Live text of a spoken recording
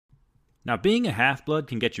Now, being a half-blood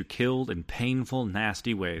can get you killed in painful,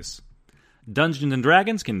 nasty ways. Dungeons &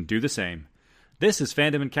 Dragons can do the same. This is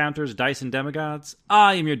Fandom Encounters Dice and Demigods.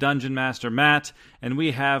 I am your Dungeon Master, Matt, and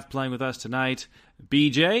we have playing with us tonight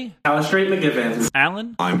BJ, Alistrate McGivens,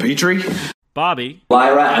 Alan, I'm Petrie, Bobby,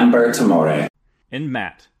 Lyra Ember Tamore, and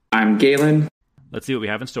Matt. I'm Galen. Let's see what we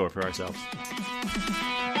have in store for ourselves.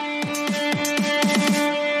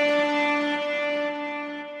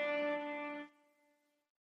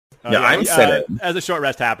 I'm sitting. As a short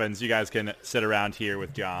rest happens, you guys can sit around here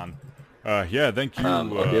with John. Thank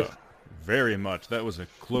you very much. That was a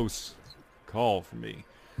close call for me.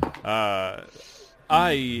 I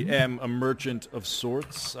am a merchant of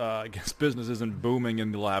sorts. I guess business isn't booming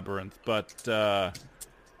in the labyrinth, but I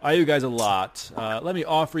owe you guys a lot. Let me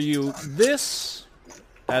offer you this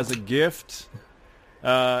as a gift.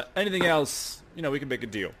 Anything else, we can make a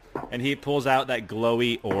deal. And he pulls out that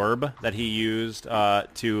glowy orb that he used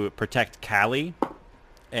to protect Callie.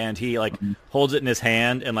 And he holds it in his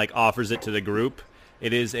hand and offers it to the group.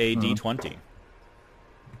 It is a D20.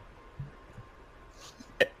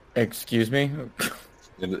 Excuse me?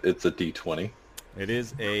 It's a D20. It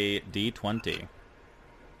is a D20.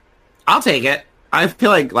 I'll take it. I feel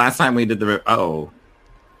like last time we did the... Oh.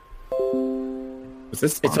 Was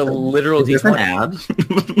this It's a literal D20 ad.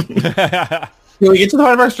 Can we get to the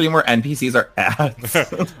part of our stream where NPCs are ads?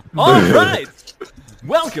 All right!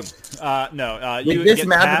 Welcome! You this get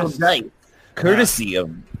magical past... dice, courtesy of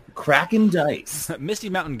Kraken Dice. Misty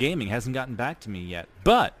Mountain Gaming hasn't gotten back to me yet,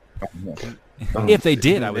 but if they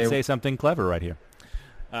did, I would say something clever right here.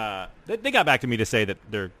 They got back to me to say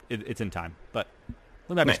that it's in time, but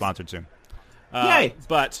we might be sponsored soon. Yay!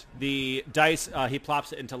 But the dice, he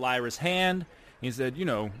plops it into Lyra's hand. He said,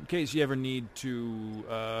 in case you ever need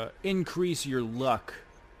to increase your luck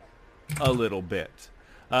a little bit.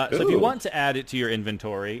 So if you want to add it to your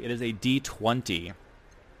inventory, it is a D20.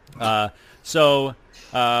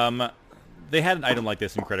 They had an item like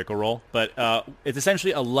this in Critical Role, but it's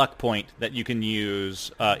essentially a luck point that you can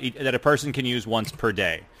use, that a person can use once per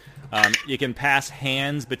day. You can pass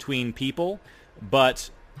hands between people, but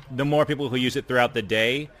the more people who use it throughout the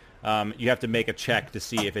day, you have to make a check to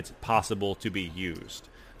see if it's possible to be used.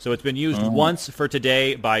 So it's been used once for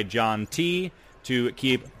today by John T. to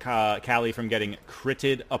keep Callie from getting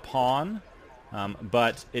critted upon,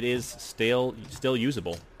 but it is still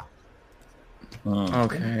usable.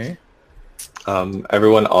 Okay.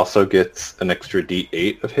 Everyone also gets an extra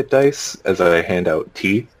D8 of hit dice as I hand out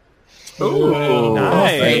tea. Ooh,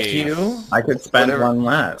 nice. Thank you. I could spend one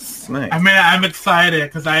less. Nice. I mean, I'm excited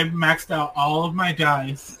because I maxed out all of my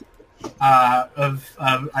dice.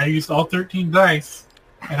 I used all 13 dice,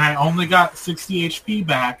 and I only got 60 HP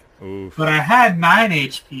back. Oof. But I had 9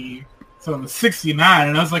 HP, so it was 69,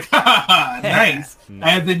 and I was like, nice.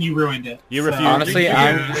 And then you ruined it. You refused. Honestly,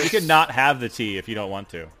 you could not have the tea if you don't want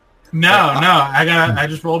to. No, I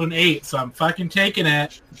just rolled an 8, so I'm fucking taking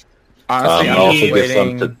it. Honestly, I'll also give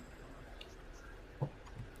some to...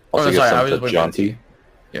 Also give some to John T.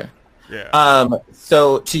 Yeah.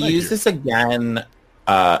 So to Thank use you. this again,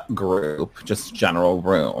 group, just general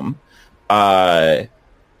room,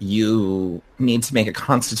 you need to make a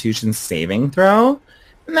Constitution saving throw,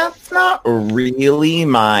 and that's not really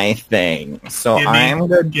my thing. So I'm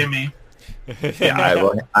good. Gimme.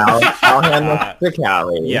 Yeah, I'll hand this to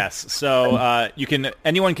Callie. Yes. So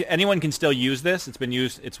anyone can still use this. It's been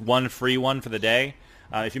used. It's one free one for the day.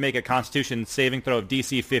 If you make a Constitution saving throw of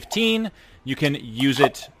DC 15, you can use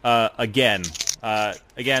it again.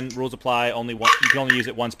 Again, rules apply. You can only use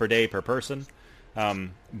it once per day per person.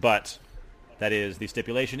 But that is the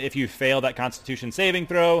stipulation. If you fail that Constitution saving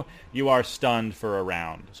throw, you are stunned for a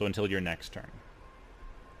round. So until your next turn.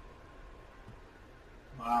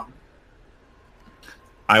 Wow.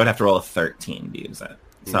 I would have to roll a 13 to use it.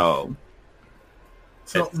 So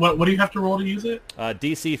what do you have to roll to use it?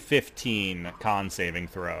 DC 15 con saving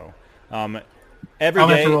throw. Every I'll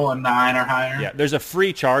day, have to roll a 9 or higher. Yeah, there's a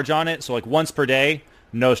free charge on it, so once per day,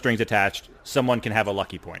 no strings attached. Someone can have a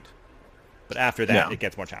lucky point. But after that, it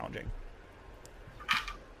gets more challenging.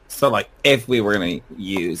 So if we were going to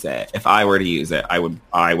use it, if I were to use it, I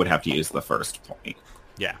would have to use the first point.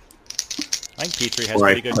 Yeah. I think Petrie has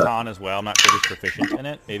pretty good con as well. I'm not sure he's proficient in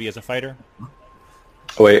it. Maybe as a fighter.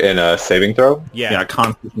 Oh, wait, in a saving throw? Yeah.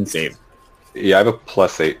 Constitution save. Yeah, I have a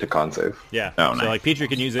 +8 to con save. Yeah. Oh, so nice. Petrie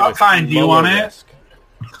can use it. What kind? Do you want it? Risk.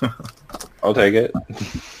 I'll take it.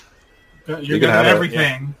 You're good at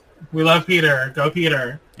everything. We love Peter. Go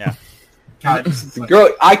Peter. Yeah. God, this is Girl,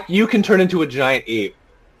 you can turn into a giant ape.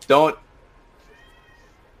 Don't...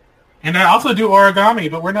 And I also do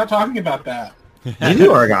origami, but we're not talking about that. You do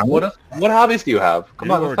origami. What hobbies do you have? Come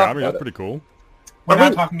You on, do let's talk origami. about That's it. pretty cool. We're Are not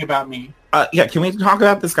we- talking about me. Yeah, can we talk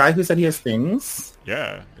about this guy who said he has things?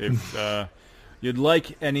 Yeah. If you'd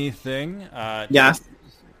like anything, Yes.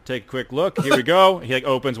 take a quick look. Here we go. He like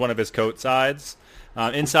opens one of his coat sides.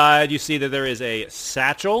 Inside, you see that there is a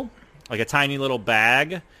satchel, like a tiny little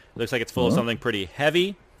bag. It looks like it's full of something pretty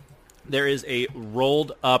heavy. There is a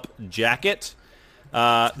rolled up jacket.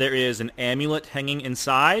 There is an amulet hanging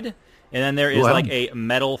inside, and then there is Wow. like a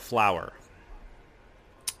metal flower.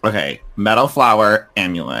 Okay, metal flower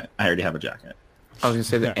amulet. I already have a jacket. I was gonna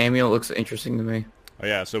say the amulet looks interesting to me. Oh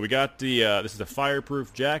yeah, so we got the this is a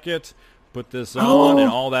fireproof jacket. Put this on, and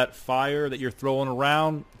all that fire that you're throwing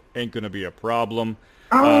around ain't gonna be a problem.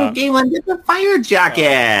 Oh, Galen, get the fire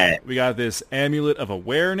jacket. We got this amulet of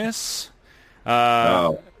awareness. We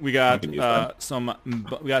I got can use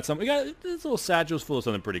that. we got this little satchel's full of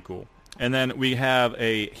something pretty cool. And then we have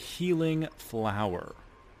a healing flower.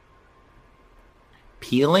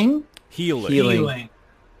 Peeling? Healing. Healing.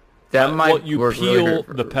 That might Well, you work peel really good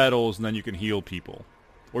for the petals, and then you can heal people.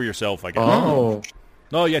 Or yourself, I guess. Oh,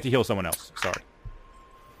 No, you have to heal someone else. Sorry.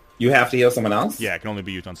 You have to heal someone else? Yeah, it can only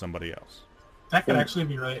be used on somebody else. That could actually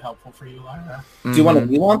be really helpful for you, Lyra. Do you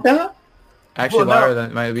want that? actually, Well, no, Lyra,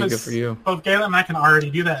 that might be good 'Cause for you. Both Galen and I can already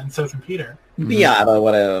do that, and so can Peter. Yeah, but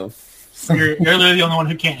what if? You're literally the only one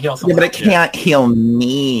who can't heal Yeah, someone. but it can't heal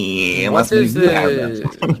me. What unless does you have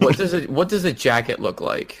that. what does a jacket look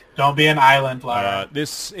like? Don't be an island, Lyra.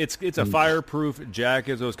 It's a fireproof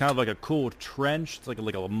jacket, so it's kind of like a cool trench. It's like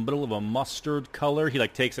a middle of a mustard color. He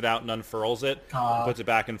like takes it out and unfurls it, and puts it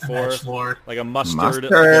back and forth, Edgelord. like a mustard,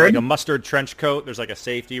 Mustard. like a mustard trench coat. There's like a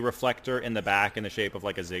safety reflector in the back in the shape of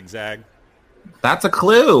like a zigzag. That's a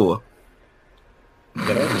clue.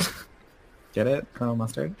 Get it? Get it, Colonel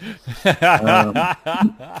Mustard?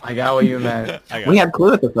 I got what you meant. I got We it. had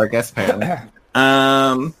clue at the circus, apparently.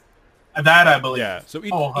 That I believe. Yeah. So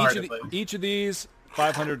Wholeheartedly. each of these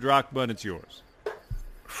 500 drachma, and it's yours.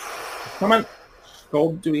 How much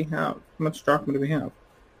gold do we have? How much drachma do we have?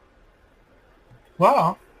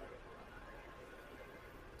 Well,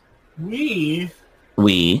 we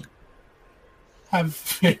We. have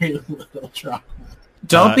very little drama.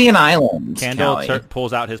 Don't be an island, Candle Callie.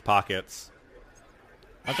 pulls out his pockets.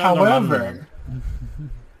 I've got no money. However,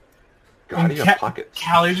 God, you have pockets.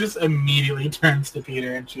 Callie just immediately turns to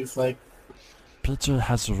Peter and she's like, Peter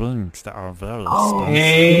has rings that are very Oh.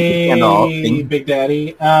 "Hey, Candle. Big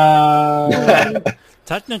Daddy,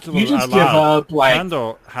 Technically, you just give up like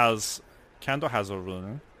Candle has a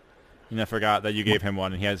ring. And I forgot that you gave him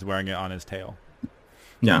one, and he is wearing it on his tail.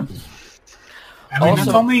 Yeah. I mean, Also-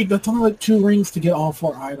 that's only like 2 rings to get all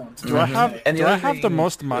 4 items. Do I have? And the do I other have the thing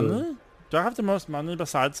most too- money? Do I have the most money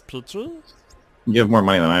besides Peter? You have more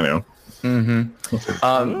money than I do.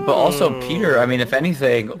 But also Peter, I mean, if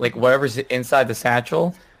anything, like whatever's inside the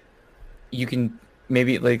satchel, you can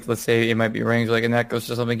maybe like, let's say it might be rings, like a necklace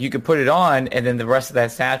or something. You could put it on, and then the rest of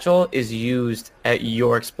that satchel is used at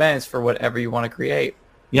your expense for whatever you want to create.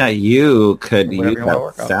 Yeah, you could Whatever use you wanna that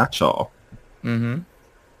work on. satchel. Mm-hmm.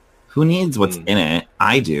 Who needs what's in it?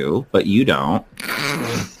 I do, but you don't.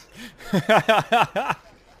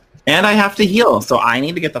 And I have to heal, so I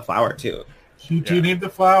need to get the flower too. You do need the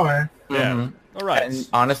flower. Yeah. All right. And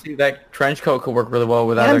honestly, that trench coat could work really well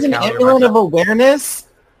with either And an Callie or amulet of myself. awareness.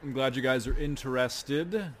 I'm glad you guys are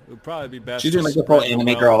interested. It would probably be best. She's to doing like the full spread anime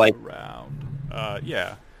wealth girl, like- around.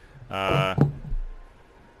 Yeah.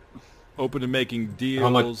 Open to making How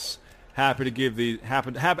much- deals. Happy to give these.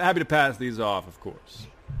 Happy to pass these off, of course.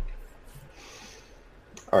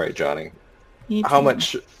 All right, Johnny. How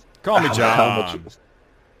much? Call me John. How much?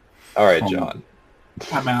 All right, John.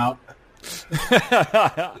 I'm out.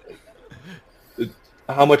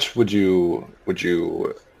 How much would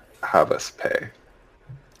you have us pay?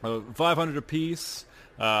 500 apiece.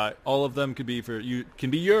 All of them could be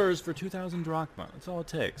yours for 2,000 drachma. That's all it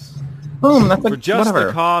takes. Boom, that's like, For just whatever.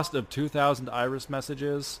 the cost of 2,000 iris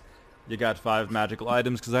messages, you got 5 magical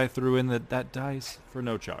items because I threw in that dice for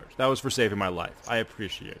no charge. That was for saving my life. I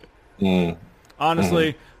appreciate it.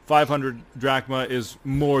 Honestly, 500 drachma is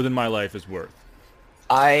more than my life is worth.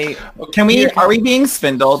 Are we being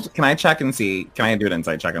swindled? Can I check and see? Can I do an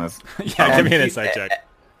insight check on this? Yeah, give me an insight check.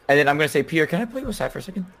 And then I'm going to say, Peter, can I play with Sai for a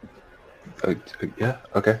second? Yeah.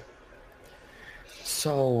 Okay.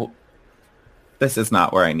 So, This is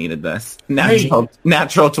not where I needed this. Natural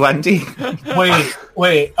 20.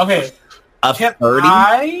 Wait. Okay. A Can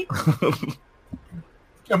 30?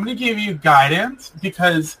 I'm going to give you guidance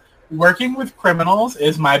because working with criminals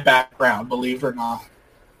is my background, believe it or not.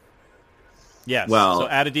 Yes. Well, so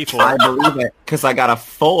add a d4. I believe it because I got a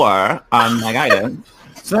 4 on my guidance.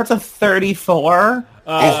 So that's a 34?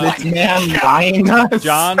 Is this man lying us?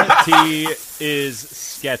 John T is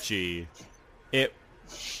sketchy. It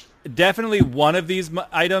definitely one of these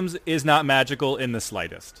items is not magical in the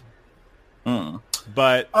slightest.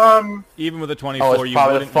 But even with a 24, you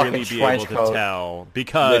wouldn't really be able to tell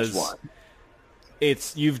because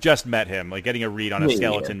you've just met him. Like getting a read on a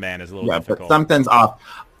skeleton man is a little difficult. But something's off.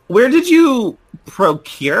 Where did you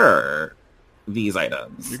procure these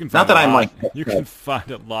items? You can Not that I'm like... You can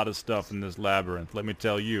find a lot of stuff in this labyrinth. Let me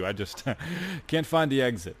tell you, I just can't find the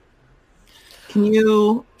exit. Can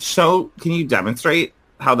you demonstrate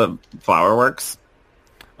how the flower works?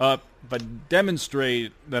 If I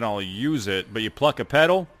demonstrate, then I'll use it. But you pluck a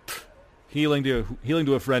petal, healing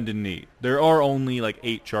to a friend in need. There are only like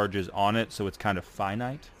 8 charges on it, so it's kind of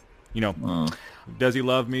finite. You know, does he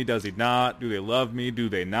love me? Does he not? Do they love me? Do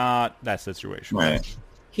they not? That situation. Right.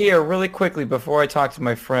 Here, really quickly, before I talk to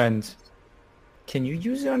my friends, can you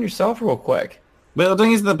use it on yourself real quick? Well, don't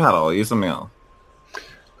use the pedal. Use something else.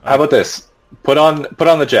 How about this? Put on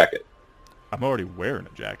the jacket. I'm already wearing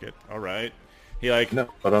a jacket. All right. He No,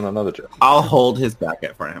 put on another jacket. I'll hold his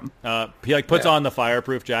jacket for him. He puts on the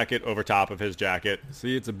fireproof jacket over top of his jacket.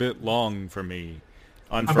 See, it's a bit long for me.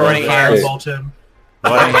 I'm burning firebolt him.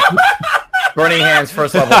 Burning hands,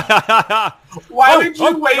 first level. Why did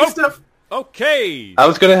you waste a... Okay. I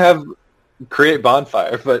was gonna have create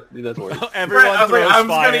bonfire, but it doesn't work. Everyone I was throws like, I'm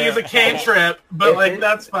just fire. gonna use a cantrip, but like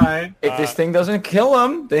that's fine. If this thing doesn't kill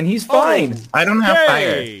him, then he's fine. I don't have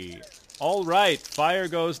fire. Yay! All right, fire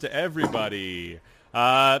goes to everybody.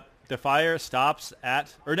 The fire stops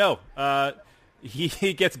at, or no,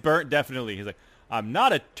 he gets burnt definitely. He's like, I'm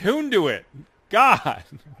not attuned to it. God.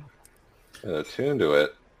 Attuned to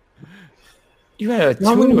it. You had a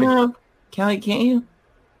tune to it. Callie, can't you?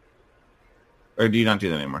 Or do you not do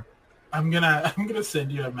that anymore? I'm gonna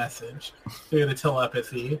send you a message through the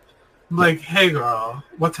telepathy. I'm like, hey girl,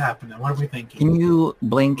 what's happening? What are we thinking? Can you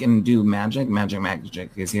blink and do magic?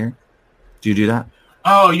 Magic is here. Do you do that?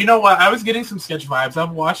 Oh, you know what? I was getting some sketch vibes.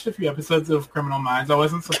 I've watched a few episodes of Criminal Minds. I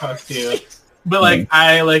wasn't supposed to. But like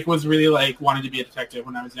I was really like wanted to be a detective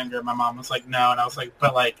when I was younger. My mom was like, no, and I was like,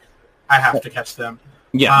 but like I have to catch them.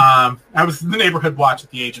 Yeah. I was in the neighborhood watch at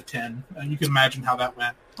the age of 10. You can imagine how that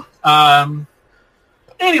went.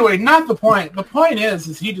 Anyway, not the point. The point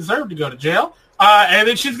is he deserved to go to jail. And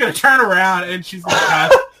then she's going to turn around and she's going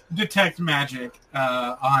to detect magic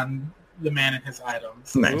on the man and his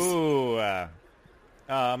items. Nice. Ooh. I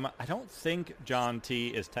don't think John T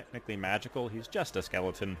is technically magical. He's just a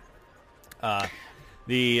skeleton. How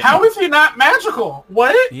is he not magical?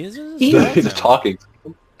 What? He's He's talking.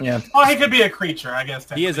 Yeah. Oh, he could be a creature, I guess.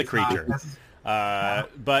 He is a technically. creature.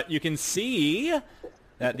 But you can see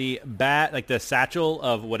that the the satchel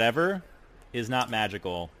of whatever, is not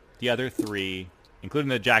magical. The other 3, including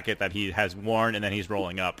the jacket that he has worn and then he's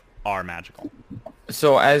rolling up, are magical.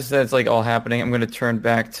 So as that's like all happening, I'm going to turn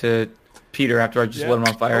back to Peter after I just lit him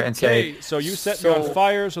on fire and say... So you set me on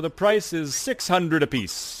fire, so the price is 600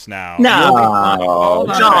 apiece now. No,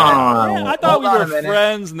 John. Yeah, I thought we were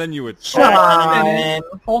friends, and then you would... John.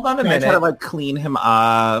 Hold on a I minute. try to like clean him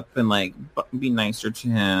up and like be nicer to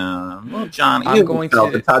him. Well, John, I'm you going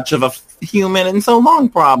felt to- the touch of a human in so long,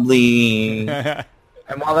 probably. And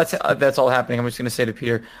while that's all happening, I'm just going to say to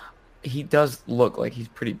Peter, he does look like he's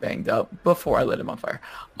pretty banged up before I lit him on fire.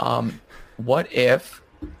 What if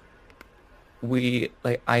we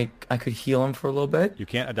I could heal him for a little bit? You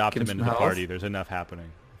can't adopt Give him him into the some party. health. There's enough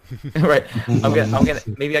happening. Right. I'm gonna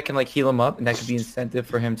maybe I can like heal him up, and that could be incentive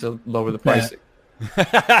for him to lower the price.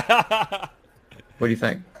 What do you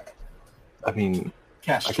think? I mean,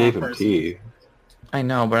 Cash I gave him person. tea. I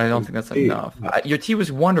know, but I don't think that's Tea. enough. Your tea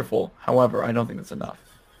was wonderful. However, I don't think that's enough.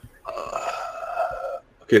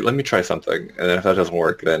 Okay, let me try something, and then if that doesn't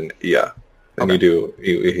work, then yeah, then you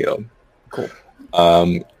heal him. Cool.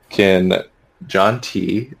 Can John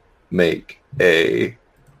T make a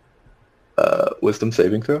wisdom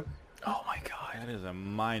saving throw? Oh my god. That is a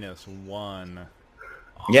 -1.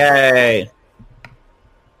 Yay.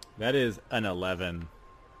 That is an 11.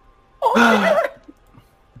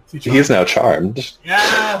 He is now charmed.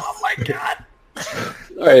 Yes. Oh my god.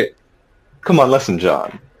 All right, come on, listen,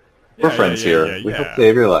 John. We're Yeah, friends yeah, here. yeah, We yeah. help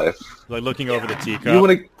save your life. Like looking over the teacup. You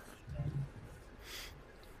want to?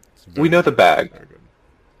 It's very We know the bag. very good.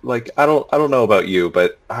 Like I don't know about you,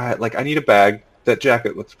 but I need a bag. That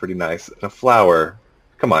jacket looks pretty nice. And a flower.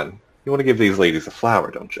 Come on, you want to give these ladies a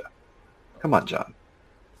flower, don't you? Come on, John.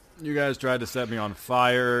 You guys tried to set me on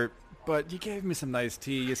fire, but you gave me some nice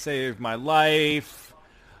tea. You saved my life.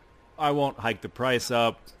 I won't hike the price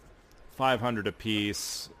up. 500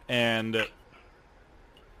 apiece. And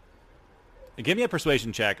Give me a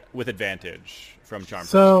persuasion check with advantage from charm.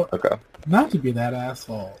 So, Okay. not to be that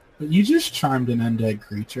asshole, but you just charmed an undead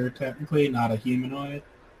creature, technically, not a humanoid.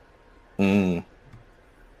 Mm.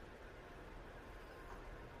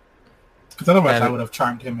 Because otherwise And- I would have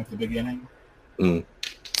charmed him at the beginning.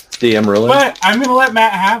 DM ruling? But I'm going to let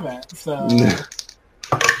Matt have it, so...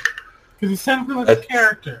 Because he's technically like a That's-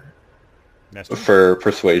 character. Nestor? For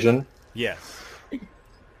persuasion, Yes.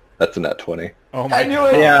 that's a net 20. Oh my I knew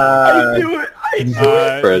god. it. Yeah. I knew it. I knew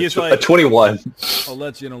it. For He's a like, 21. I'll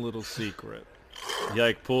let you in a little secret. He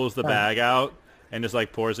like pulls the bag out and just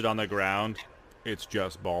like pours it on the ground. It's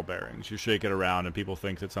just ball bearings. You shake it around and people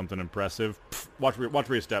think it's something impressive. Pfft, watch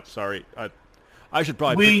where you step. Sorry, I should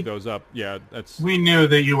probably pick those up. Yeah, that's. We knew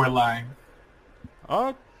that you were lying.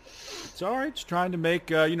 It's all right. Just trying to make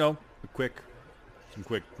some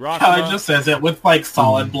quick rock. Tyler just says it with like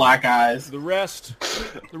solid black eyes. The rest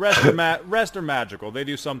are magical. They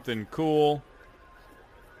do something cool.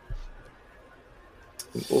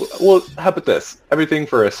 Well, how about this? Everything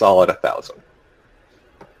for a solid 1,000.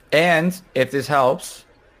 And if this helps,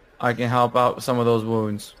 I can help out with some of those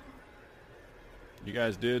wounds. You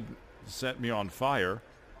guys did set me on fire.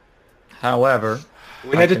 However,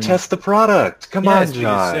 We had to test the product. Come Yes, on, you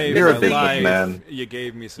John. saved You're my a life. businessman. You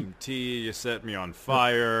gave me some tea. You set me on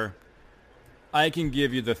fire. I can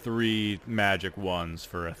give you the 3 magic ones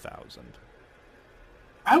for 1,000.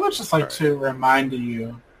 I would just like to remind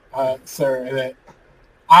you, sir, that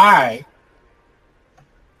I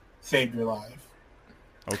saved your life.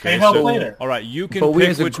 Okay, Hey, help so later. all right, you can But we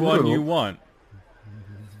pick as a which one you group- want.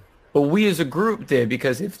 but we as a group did,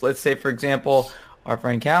 because if, let's say, for example, our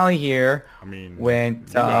friend Callie here I mean, went,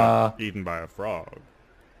 you got eaten by a frog.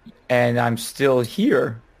 and I'm still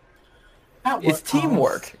here, it's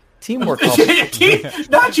teamwork. Teamwork helps.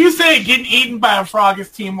 Not you saying getting eaten by a frog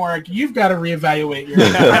is teamwork. You've got to reevaluate your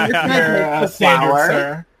The standards, flower.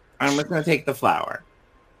 sir. I'm just gonna take the flower.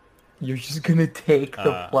 You're just gonna take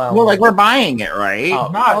the flower. Well, like we're buying it, right? Oh.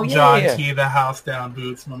 Not yeah, John yeah. T. the house down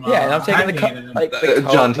boots, mama. Yeah, and I'm taking the need cup. it. Like, the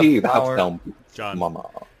cup, John the T, the house flower. down. John. Mama.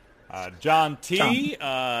 John T.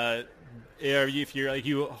 If you're like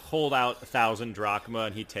you hold out 1,000 drachma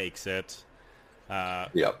and he takes it.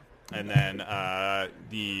 Yep. And then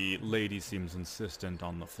the lady seems insistent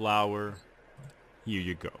on the flower. Here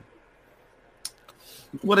you go.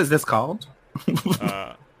 What is this called?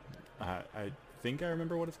 I think I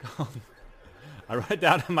remember what it's called. I write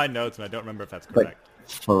down in my notes and I don't remember if that's correct.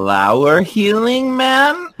 Flower healing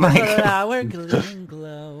man? Like, Flower glowing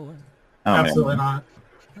glow. oh, man. Absolutely not.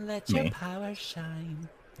 Let your Me. power shine.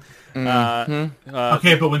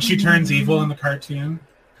 Okay, but when she turns evil in the cartoon,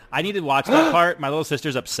 I need to watch that part. My little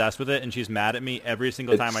sister's obsessed with it, and she's mad at me every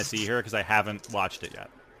single time I see her because I haven't watched it yet.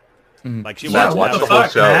 Like she Matt, watched watch the Avatar. whole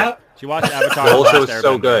show. Matt? She watched Avatar. The whole The show Last is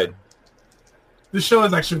so Airbender. good. the show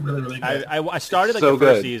is actually really, really good. I started like So the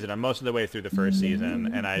first good. season. I'm most of the way through the first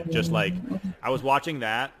season, and I just like I was watching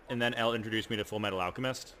that, and then Elle introduced me to Full Metal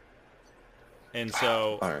Alchemist, and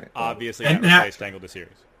so All right. obviously And that that- replaced Tangled the series.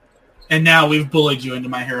 And now we've bullied you into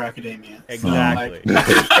My Hero Academia. Exactly, It's,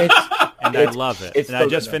 and I love it. it's And I so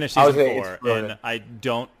just good. finished I was season gonna- it's 4, brilliant. and I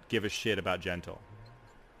don't give a shit about Gentle.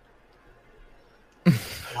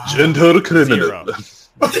 Gentle criminal.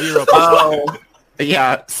 Zero. Oh,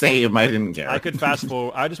 yeah, same. I didn't care. I could fast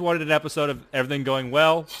forward. I just wanted an episode of everything going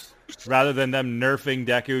well, rather than them nerfing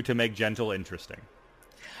Deku to make Gentle interesting.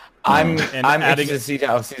 I'm And I'm adding- interested to see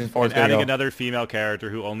how season 4 is And going to adding go. another female character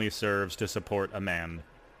who only serves to support a man.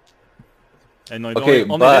 And like, Okay,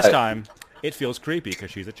 only but- this time, it feels creepy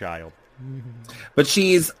because she's a child. But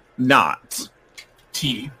she's not.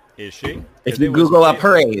 T. Is she? 'Cause If you it was- Google up it-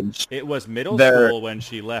 her age, It was middle There- school when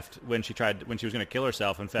she left, when she was going to kill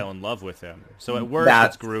herself and fell in love with him. So at worst, That's-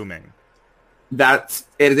 it's grooming.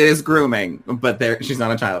 it is grooming, but she's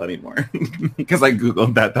not a child anymore. Because I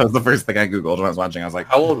Googled that. That was the first thing I Googled when I was watching. I was like,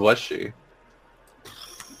 How old was she?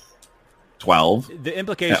 12. The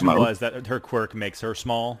implication Mo. was that her quirk makes her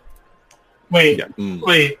small. Wait,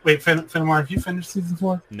 Yeah. wait, Fenimore, have you finished season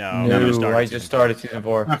 4? No, No, we I just started season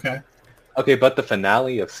 4. Okay. Okay, but the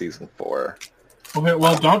finale of season 4. Okay,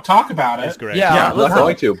 well, don't talk about That's it. great. Yeah, Yeah, I'm let's not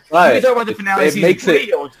going to, but we talk about the finale it season makes 3. it.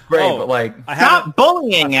 It was great, Oh. but like, I haven't, Stop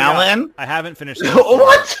bullying, Alan. I haven't finished season 4.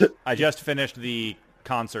 What? I just finished the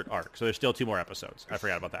concert arc, so there's still 2 more episodes. I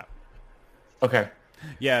forgot about that. okay.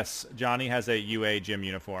 Yes, Johnny has a UA gym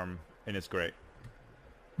uniform, and it's great.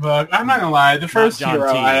 Look, I'm not gonna lie. The first John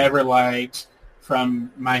hero T. I ever liked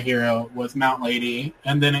from My Hero was Mount Lady,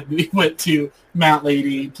 and then we went to Mount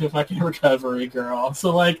Lady to fucking Recovery Girl. So,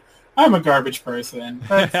 like, I'm a garbage person.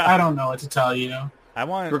 I don't know what to tell you. I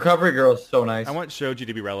want Recovery Girl is so nice. Shoji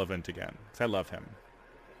to be relevant again, because I love him.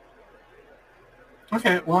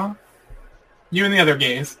 Okay, well, you and the other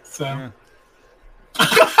gays, so. Yeah.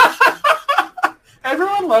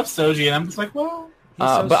 Everyone loves Soji, and I'm just like, well.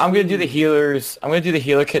 But I'm gonna do the healers. I'm gonna do the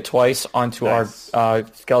healer kit twice onto Nice. our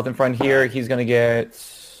skeleton friend here. He's gonna get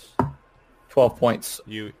 12 points.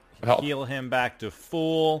 You Help. heal him back to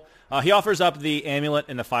full. He offers up the amulet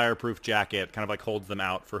and the fireproof jacket, kind of like holds them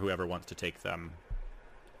out for whoever wants to take them.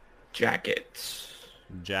 Jacket.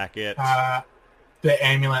 Jacket. The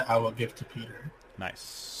amulet I will give to Peter.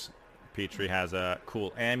 Nice. Petrie has a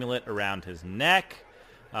cool amulet around his neck.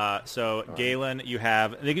 So Galen, you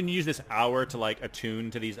can use this hour to like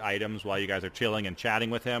attune to these items while you guys are chilling and chatting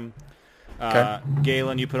with him.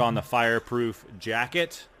 Galen, you put on the fireproof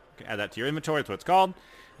jacket. Add that to your inventory. That's what it's called.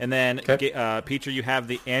 And then Petrie, you have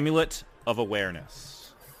the amulet of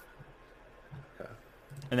awareness.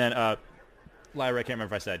 And then Lyra, I can't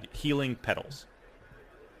remember if I said healing petals.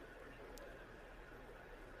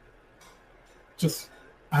 Just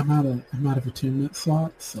I'm out of attunement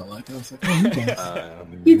slots, so like I was like, oh,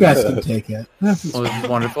 you guys can take it. Well, this is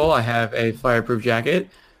wonderful. I have a fireproof jacket.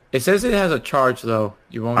 It says it has a charge though.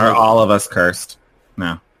 You won't. Are all of us cursed?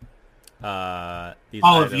 No. These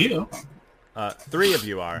All items, of you. 3 of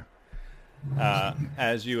you are.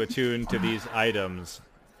 As you attune to these items,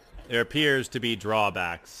 there appears to be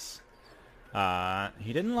drawbacks.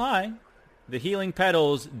 He didn't lie. The healing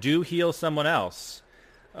petals do heal someone else.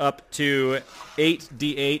 Up to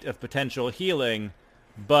 8d8 of potential healing,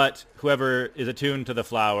 but whoever is attuned to the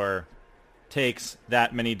flower takes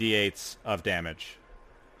that many d8s of damage.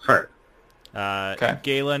 Hurt.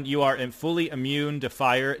 Galen, you are fully immune to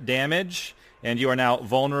fire damage, and you are now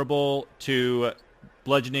vulnerable to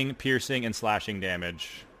bludgeoning, piercing, and slashing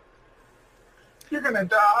damage. You're gonna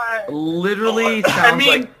die. Literally sounds I mean,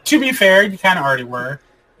 like. to be fair, you kind of already were.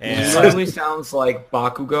 And, Literally sounds like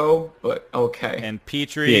Bakugo, but okay. and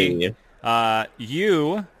Petrie, Yeah.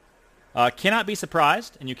 you cannot be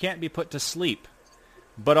surprised, and you can't be put to sleep.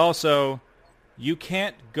 But also, you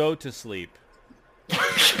can't go to sleep.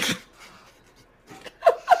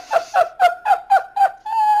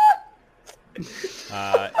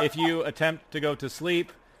 If you attempt to go to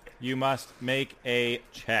sleep, you must make a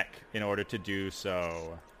check in order to do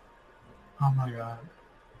so. Oh my god.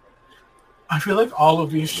 I feel like all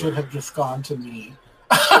of these should have just gone to me.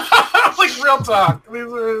 Like, real talk.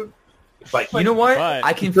 These are... But You know what? But-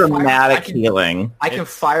 I can dramatic healing. I can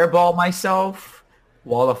fireball myself,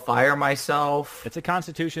 wall of fire myself. It's a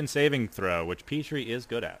Constitution saving throw, which Petrie is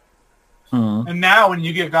good at. And now when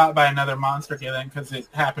you get got by another monster, Galen, because it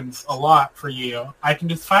happens a lot for you, I can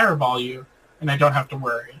just fireball you, and I don't have to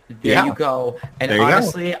worry. There you go. And There you go.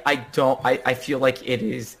 honestly, I feel like it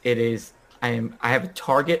is I have a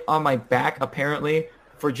target on my back apparently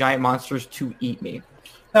for giant monsters to eat me.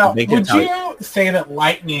 Now, They can would tell you say that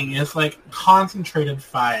lightning is like concentrated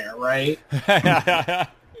fire, right? I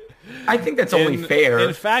think that's only fair.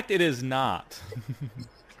 In fact, it is not.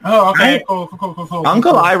 Oh, okay, cool.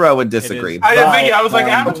 Uncle Iroh would disagree. I didn't think it. I was like,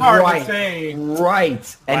 But, Avatar right. would say.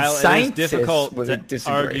 Right. And While it is scientists difficult would to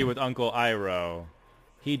disagree. argue with Uncle Iroh,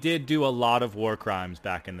 he did do a lot of war crimes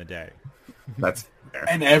back in the day. That's fair.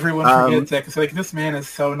 And everyone forgets that. Because like, this man is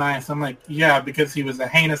so nice. I'm like, yeah, because he was a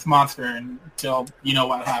heinous monster until you know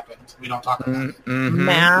what happened. We don't talk about it. We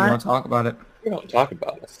Matt. don't talk about it. We don't talk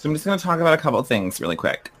about it. So I'm just going to talk about a couple of things really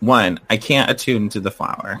quick. One, I can't attune to the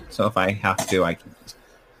flower. So if I have to, I can't.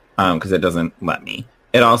 Because it doesn't let me.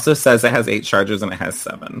 It also says it has 8 charges and it has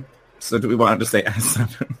 7. So do we want to say it has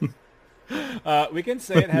 7? We can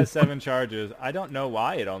say it has 7 charges. I don't know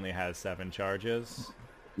why it only has 7 charges.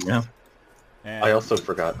 Yeah. And, I also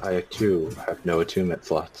forgot I too have no attunement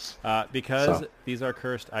slots. because So. these are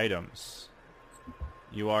cursed items,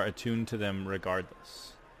 you are attuned to them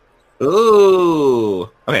regardless. Ooh.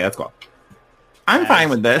 Okay, that's cool. I'm fine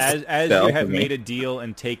with this. As still, you have for me. made a deal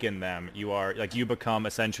and taken them, you are like you become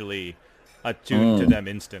essentially attuned to them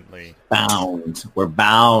instantly. bound. We're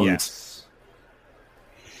bound. Yes.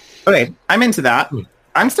 Okay, I'm into that.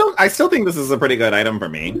 I still think this is a pretty good item for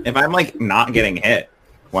me. If I'm like not getting hit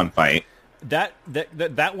one fight. That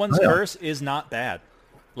one's Oh, yeah. curse is not bad.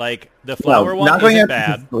 Like the flower Well, one not going isn't out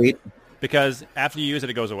to bad sleep. because after you use it,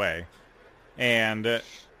 it goes away, and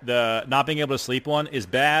the not being able to sleep one is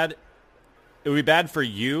bad. It would be bad for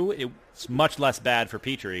you. It's much less bad for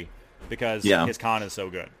Petrie because Yeah. his con is so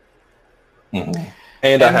good.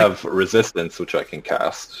 And I have resistance, which I can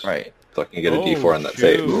cast. Right. So I can get a Oh, D4 on that shoot.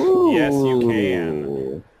 save. Yes, you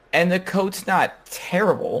can. And the coat's not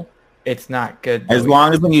terrible. It's not good. As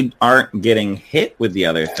long as when you aren't getting hit with the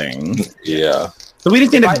other thing. Yeah. So we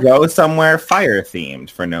just need to go somewhere fire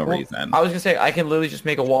themed for no reason. I was gonna say I can literally just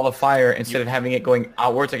make a wall of fire instead of having it going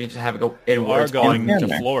outwards. I can just have it go You are inwards. going to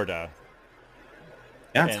Florida.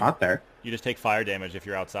 Yeah, it's and hot there. You just take fire damage if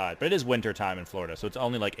you're outside. But it is winter time in Florida, so it's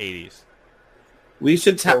only like 80s. We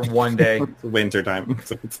should tell For one day. winter time,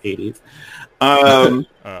 so it's 80s.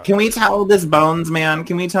 Can we tell this Bones man?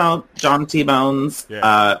 Can we tell John T. Bones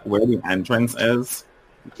where the entrance is?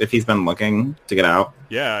 If he's been looking to get out.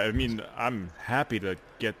 Yeah, I mean, I'm happy to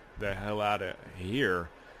get the hell out of here.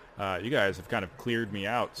 You guys have kind of cleared me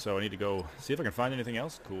out, so I need to go see if I can find anything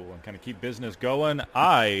else cool and kind of keep business going.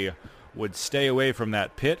 I would stay away from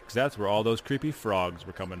that pit, because that's where all those creepy frogs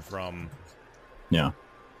were coming from. Yeah.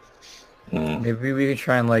 Maybe we could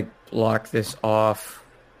try and like block this off.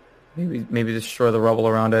 Maybe destroy the rubble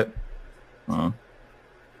around it.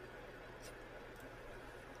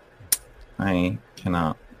 I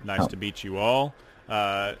cannot. Nice to meet you all.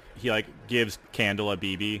 He like gives Candle a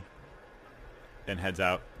BB and heads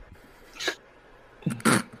out.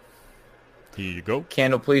 Here you go.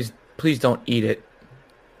 Candle, please don't eat it.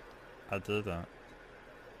 I'll do that.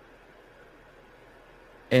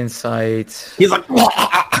 Insight. He's like,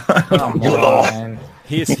 Come on.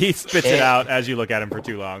 He spits it out as you look at him for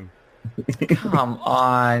too long. Come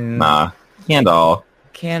on. nah, Candle.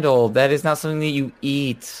 Candle, that is not something that you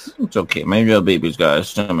eat. It's okay. My real baby's got a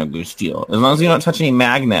stomach of steel. As long as you don't touch any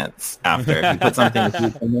magnets after. If you put something in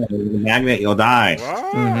the magnet, you'll die.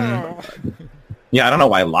 Mm-hmm. Yeah, I don't know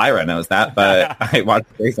why Lyra knows that, but I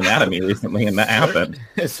watched Grey's Anatomy recently, and that happened.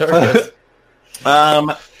 Circus.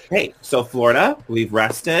 Hey, so Florida, we've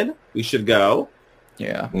rested. We should go.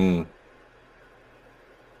 Yeah.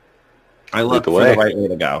 I look the for way. the right way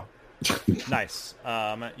to go. Nice.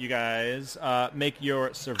 You guys make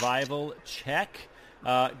your survival check.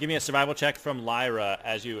 Give me a survival check from Lyra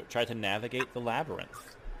as you try to navigate the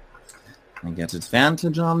labyrinth. I get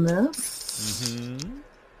advantage on this.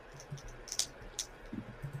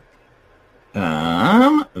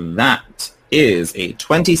 That is a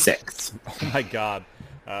 26. Oh my god.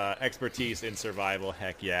 Expertise in survival,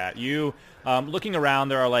 heck yeah. You, looking around,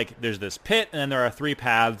 there's this pit, and then there are 3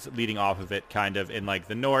 paths leading off of it, kind of in like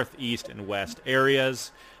the north, east, and west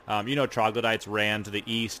areas. Troglodytes ran to the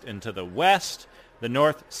east and to the west. The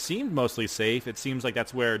north seemed mostly safe. It seems like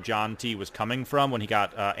that's where John T. was coming from when he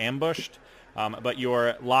got ambushed. But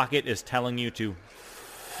your locket is telling you to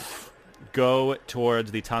go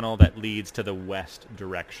towards the tunnel that leads to the west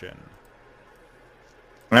direction.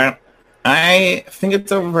 I think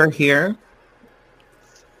it's over here.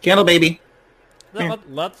 Candle baby.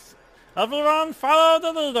 Let's everyone follow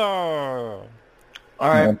the leader. All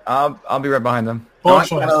right, I'll be right behind them. I want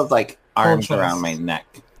Candle's like arms around my neck.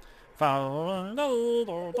 Follow the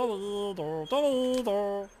leader.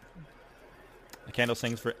 The candle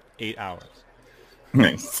sings for 8 hours.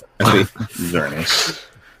 Nice. As we journey.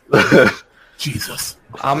 Jesus.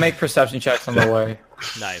 I'll make perception checks on the way.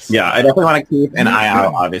 Nice. Yeah, I definitely want to keep an eye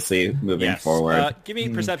out, obviously, moving forward. Give me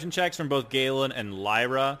perception checks from both Galen and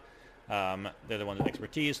Lyra. They're the ones with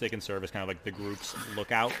expertise. They can serve as kind of like the group's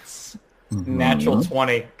lookouts. Natural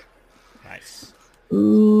 20. Nice.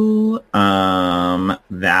 Ooh,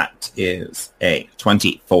 that is a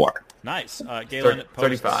 24. Nice. Galen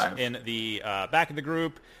posts 35. in the back of the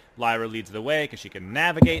group. Lyra leads the way because she can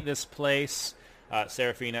navigate this place.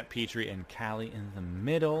 Seraphina, Petrie, and Callie in the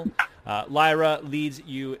middle. Lyra leads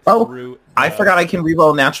you through... I forgot I can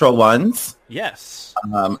reroll natural ones. Yes.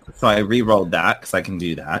 So I re-rolled that because I can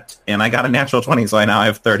do that. And I got a natural 20, so I now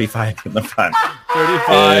have 35 in the front.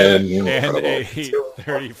 35 and a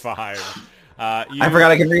 35. I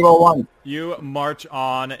forgot I can re-roll one. You march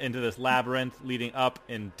on into this labyrinth leading up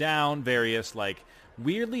and down. Various,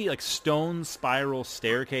 weirdly, stone spiral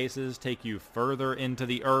staircases take you further into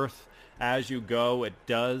the earth. As you go, it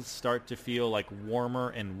does start to feel warmer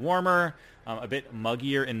and warmer, a bit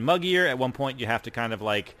muggier and muggier. At one point, you have to kind of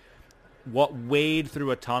wade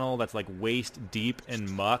through a tunnel that's waist deep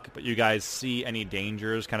in muck, but you guys see any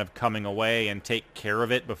dangers kind of coming away and take care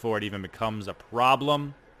of it before it even becomes a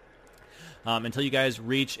problem. Until you guys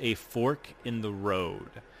reach a fork in the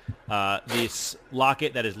road. This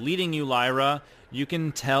locket that is leading you, Lyra, you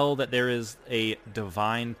can tell that there is a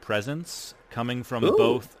divine presence coming from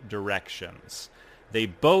both directions. They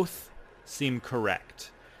both seem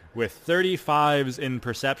correct. With 35s in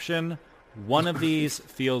perception, one of these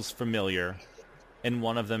feels familiar, and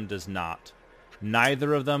one of them does not.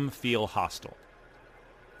 Neither of them feel hostile.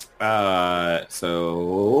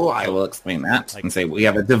 So I will explain that and say we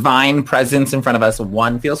have a divine presence in front of us.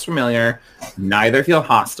 One feels familiar, neither feel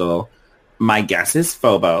hostile. My guess is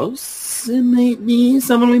Phobos. It might be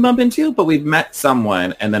someone we bump into, but we've met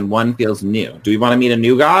someone, and then one feels new. Do we want to meet a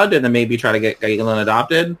new god, and then maybe try to get Galen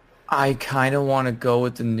adopted? I kind of want to go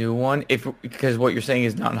with the new one because what you're saying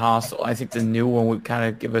is non-hostile. I think the new one would kind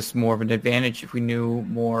of give us more of an advantage if we knew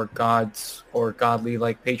more gods or godly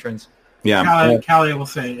like patrons. Yeah. Callie will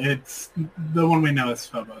say it's the one we know is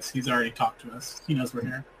Phobos. He's already talked to us. He knows we're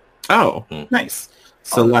here. Oh, nice.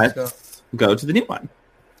 So let's go to the new one.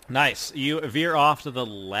 Nice. You veer off to the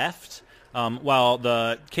left, while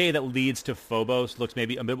the quay that leads to Phobos looks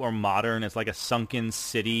maybe a bit more modern. It's like a sunken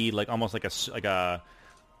city, like almost like a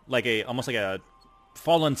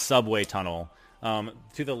fallen subway tunnel.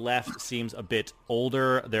 To the left seems a bit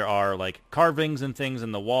older. There are like carvings and things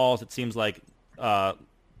in the walls. It seems like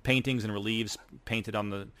paintings and reliefs painted on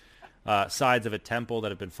the sides of a temple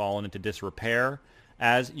that have been fallen into disrepair.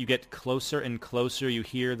 As you get closer and closer, you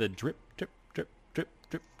hear the drip, drip, drip, drip,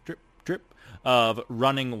 drip, drip, drip of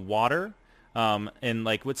running water, in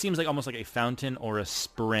like what seems like almost like a fountain or a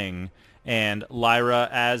spring. And Lyra,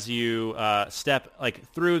 as you step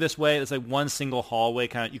like through this way, it's like one single hallway.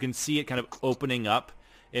 You can see it kind of opening up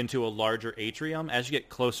into a larger atrium. As you get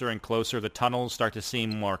closer and closer, the tunnels start to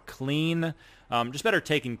seem more clean, just better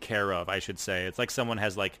taken care of, I should say. It's like someone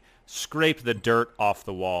has like scraped the dirt off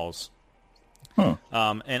the walls. And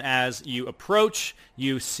as you approach,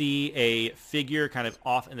 you see a figure kind of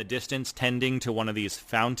off in the distance tending to one of these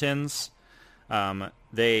fountains.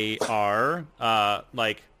 They are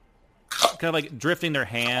like kind of like drifting their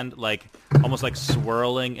hand, like almost like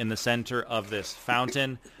swirling in the center of this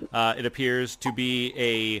fountain. It appears to be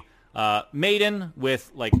a maiden with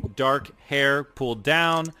like dark hair pulled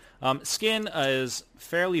down. Skin is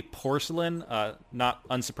fairly porcelain, not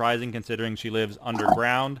unsurprising considering she lives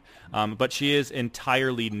underground, but she is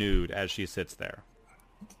entirely nude as she sits there.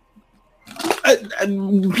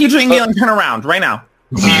 Peter and Galen, turn around right now.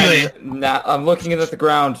 I'm looking at the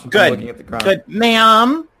ground. Good. I'm looking at the ground. Good,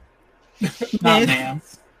 ma'am. Not ma'am.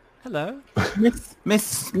 Hello.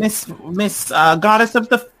 Miss, goddess of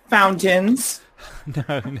the fountains.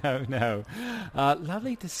 No.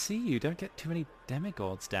 Lovely to see you. Don't get too many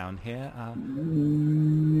demigods down here.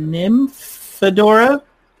 Nymphadora?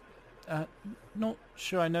 Not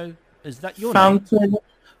sure I know. Is that your name?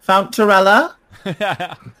 Fountarella?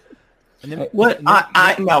 What?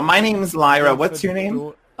 No, my name's Lyra. What's your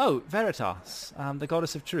name? Oh, Veritas, the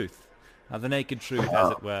goddess of truth. The naked truth,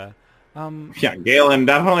 as it were. Yeah, Galen,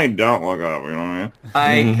 definitely don't look up, you know what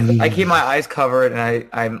I mean? I keep my eyes covered and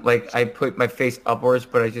I'm like I put my face upwards,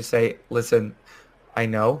 but I just say, listen, I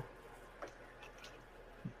know,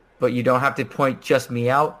 but you don't have to point just me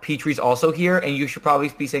out. Petrie's also here, and you should probably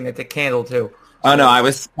be saying that to Candle too. Oh no, I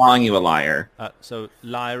was calling you a liar. So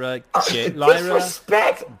Lyra,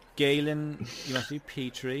 disrespect. Galen, you must be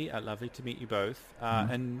Petrie. Lovely to meet you both.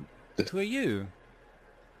 And who are you?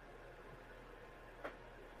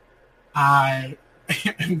 I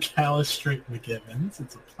am Calistrate McGivens.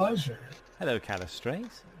 It's a pleasure. Hello,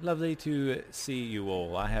 Calistrate. Lovely to see you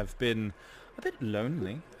all. I have been a bit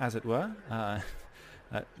lonely, as it were.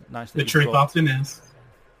 Nice. The truth often is.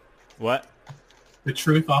 What? The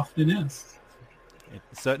truth often is. It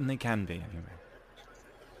certainly can be,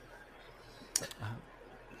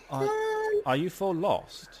 anyway. Are you four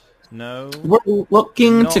lost? No. We're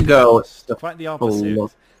looking to go. Lost. Quite the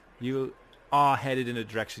opposite. You are headed in a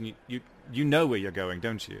direction you know where you're going,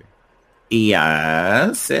 don't you?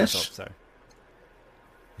 Yes, I ish. thought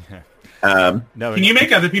so. No. Can you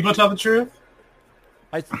make other people tell the truth?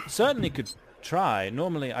 I certainly could try.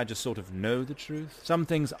 Normally, I just sort of know the truth. Some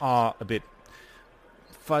things are a bit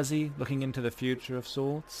fuzzy, looking into the future of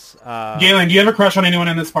sorts. Galen, do you have a crush on anyone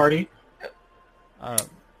in this party?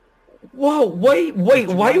 Whoa, wait,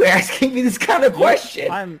 why are you asking me this kind of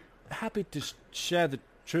question? I'm happy to share the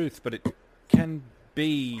truth, but it can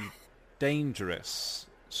be dangerous.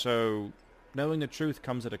 So, knowing the truth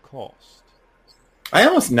comes at a cost. I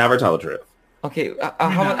almost never tell the truth. Okay,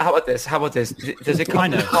 how about this? Does it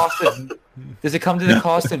come to the cost of? Does it come to the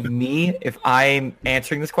cost of me if I'm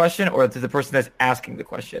answering this question, or to the person that's asking the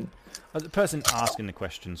question? The person asking the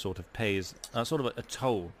question sort of pays sort of a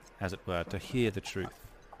toll, as it were, to hear the truth.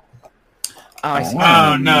 Oh, I see.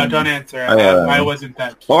 Oh, no, don't answer. I wasn't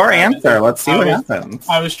that cute. Or answer. Let's see what happens.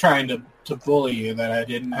 I was trying to bully you that I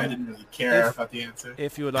didn't really care about the answer.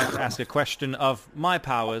 If you would like to ask a question of my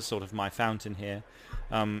powers, sort of my fountain here,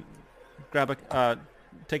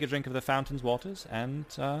 take a drink of the fountain's waters, and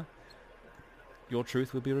your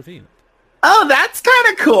truth will be revealed. Oh, that's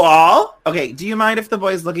kind of cool. Okay, do you mind if the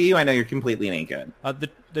boys look at you? I know you're completely naked.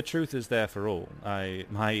 The truth is there for all.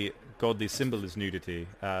 My called the symbol is nudity.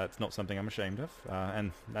 It's not something I'm ashamed of,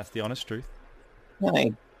 and that's the honest truth.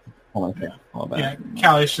 Like, hold on, hold on. Yeah,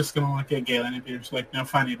 Callie's just gonna look at Galen and Peter's like, no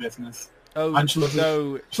funny business. Oh, And she looks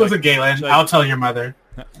no. at Galen. I'll tell your mother.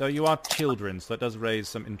 Though you are children, so that does raise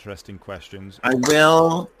some interesting questions. I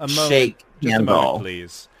will shake Just a moment, Handball.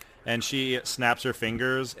 please. And she snaps her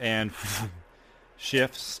fingers and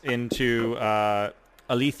shifts into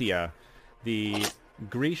Aletheia, the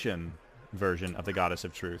Grecian version of the Goddess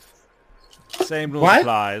of Truth. Same rule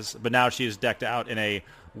applies, but now she is decked out in a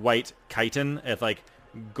white chiton with like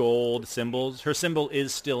gold symbols. Her symbol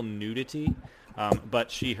is still nudity,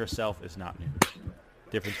 but she herself is not nude.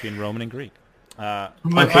 Difference between Roman and Greek.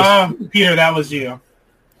 Peter, that was you.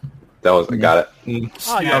 That was, I got it.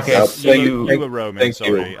 Okay, You were Roman, thank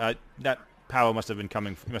sorry. you. That power must have been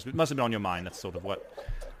coming, must have been on your mind. That's sort of what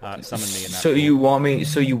summoned me in that. So you want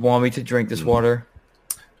me to drink this water?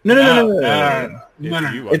 No.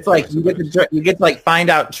 No. It's like you get to like find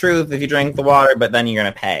out truth if you drink the water, but then you're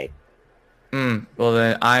gonna pay. Well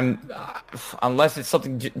then, unless it's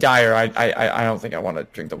something dire, I don't think I want to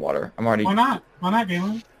drink the water. I'm already. Why not? Why not,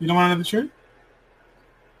 Galen? You don't want to know the truth?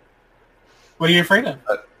 What are you afraid of?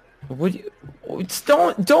 Would you?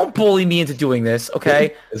 Don't bully me into doing this,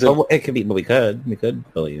 okay? It could be, but we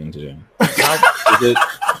could bully you into doing. Is it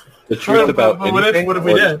the truth about anything? What if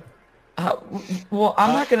we did? Well,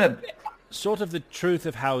 I'm not gonna. Sort of the truth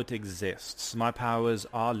of how it exists. My powers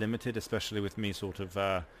are limited, especially with me sort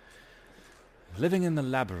of living in the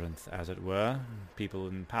labyrinth, as it were. People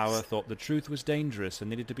in power thought the truth was dangerous and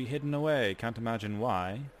needed to be hidden away. Can't imagine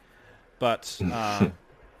why. But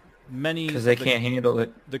many... Because they can't handle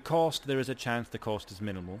it. The cost, there is a chance the cost is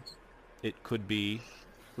minimal. It could be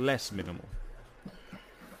less minimal.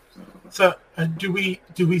 So, do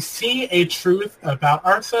we see a truth about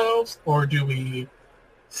ourselves, or do we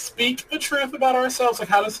speak a truth about ourselves? Like,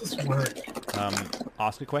 how does this work?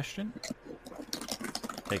 Ask a question,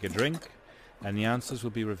 take a drink, and the answers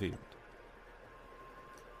will be revealed.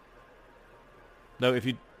 Though if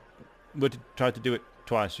you were to try to do it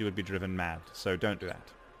twice, you would be driven mad, so don't do that.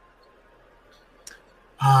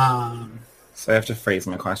 So I have to phrase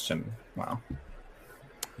my question. Wow.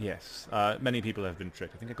 Yes, many people have been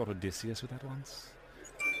tricked. I think I got Odysseus with that once.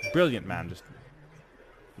 Brilliant man, just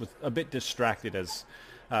was a bit distracted as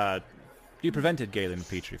you prevented Galen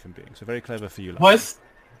Petrie from being so very clever for you. Was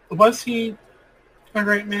he a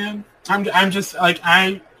great man? I'm just like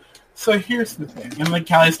So here's the thing, and like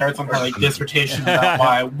Callie starts on her like dissertation about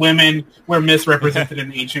why women were misrepresented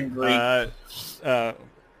in ancient Greek.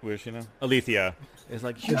 Where's she now? Aletheia is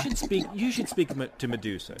like you should speak to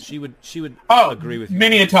Medusa. She would agree with you.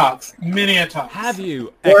 Many a talks. Have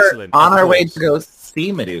you? We're Excellent. on our way to go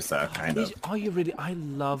see Medusa, kind of. Are you really? I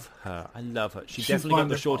love her. She's definitely got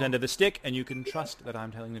the short end of the stick, and you can trust that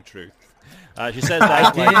I'm telling the truth. She says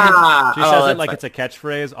that like it's a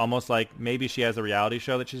catchphrase, almost like maybe she has a reality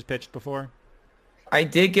show that she's pitched before. I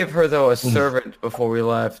did give her though a servant before we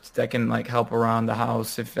left that can like help around the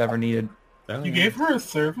house if ever needed. You gave her a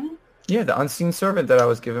servant? Yeah, the unseen servant that I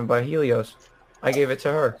was given by Helios. I gave it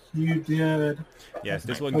to her. You did. Yes,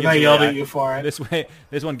 this one. I yelled at you for it.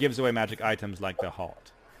 This one gives away magic items like the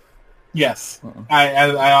heart. Yes,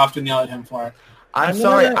 I often yell at him for it. I'm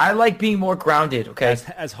sorry. I like being more grounded. Okay,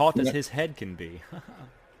 as hot as his head can be.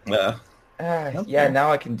 Yeah.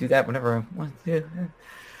 Now I can do that whenever I want to.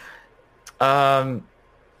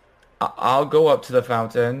 I'll go up to the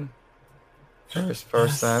fountain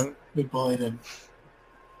first. Then we bullied him.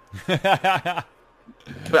 But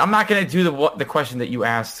I'm not gonna do the question that you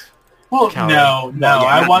asked. Well, Callie. no.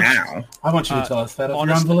 I want you to tell us that of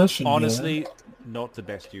your own volition. Honestly, not the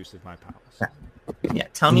best use of my powers. Yeah,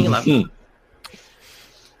 tell me.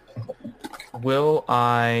 Will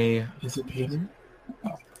I? Is it Peter?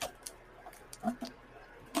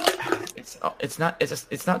 It's not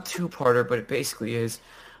two-parter, but it basically is.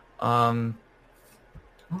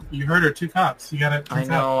 You heard her, 2 cops. You gotta. I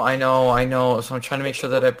know. So I'm trying to make sure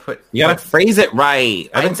that I put. You gotta phrase it right.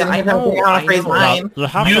 I've been saying how to phrase mine. You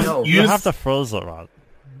have to phrase it right.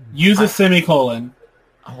 Use a semicolon.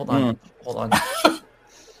 Hold on.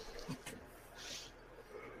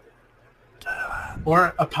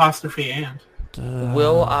 Or apostrophe and.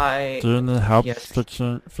 Will I? Do you need help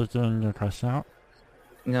figuring your question out?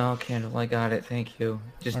 No, Candle, I got it. Thank you.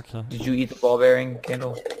 Okay. Did you eat the ball bearing,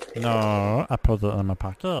 Candle? No, I put it in my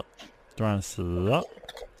pocket. Do you want to see it?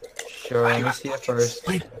 Sure, let me see it first.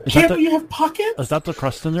 Wait, you have pockets? Is that the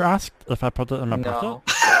question you asked? If I put it in my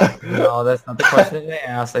pocket? No, that's not the question I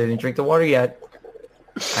asked. I didn't drink the water yet.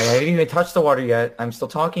 I haven't even touched the water yet. I'm still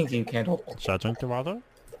talking to you, Candle. Should I drink the water?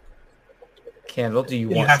 Candle, do you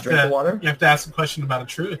You want have to drink to the water? You have to ask a question about a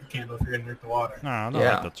truth, Candle, if you're gonna drink the water. No, I don't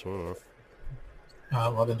Yeah. like the truth.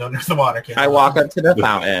 Well, then don't drink the water, Candle. I walk up to the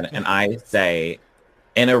fountain and I say,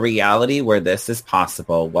 in a reality where this is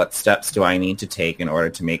possible, what steps do I need to take in order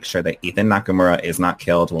to make sure that Ethan Nakamura is not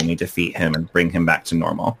killed when we defeat him and bring him back to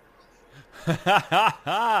normal? Roll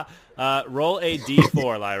a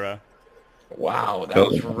d4, Lyra. Wow, that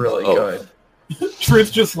was really Oh. good.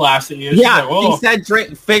 Truth just laughs at you. She's Yeah, like, "Whoa." he said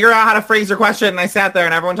figure out how to phrase your question, and I sat there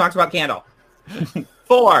and everyone talks about Candle.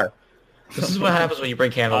 4. This is what happens when you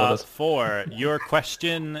bring Candle with us. 4. Your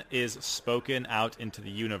question is spoken out into the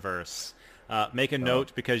universe. Make a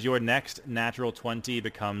note because your next natural 20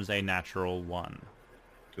 becomes a natural 1.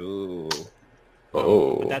 Ooh.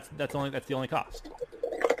 Oh. But that's the only cost.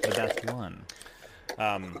 But that's 1.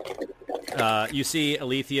 You see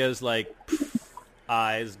Alethea's like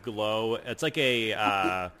eyes glow. It's like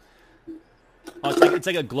a it's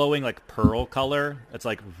like a glowing like pearl color. It's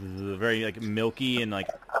like very like milky and like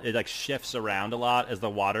it like shifts around a lot as the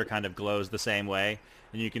water kind of glows the same way,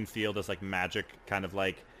 and you can feel this like magic kind of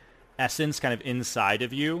like essence kind of inside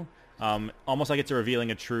of you, almost like it's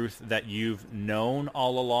revealing a truth that you've known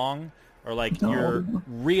all along, or like you're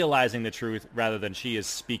realizing the truth rather than she is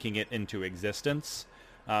speaking it into existence.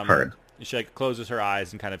 Heard. She like closes her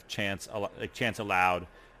eyes and kind of chants aloud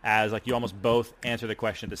as like you almost both answer the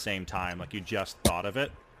question at the same time, like you just thought of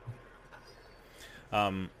it.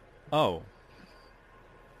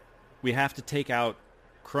 We have to take out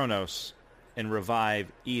Kronos and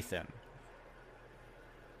revive Ethan.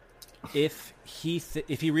 If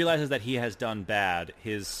he realizes that he has done bad,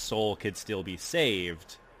 his soul could still be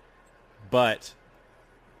saved, but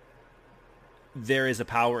there is a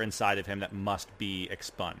power inside of him that must be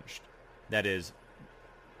expunged, that is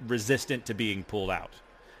resistant to being pulled out.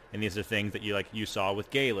 And these are things that you saw with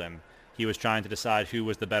Galen. He was trying to decide who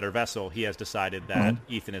was the better vessel. He has decided that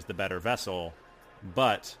Ethan is the better vessel,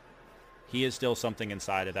 but he is still something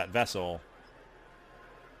inside of that vessel.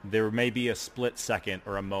 There may be a split second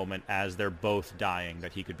or a moment as they're both dying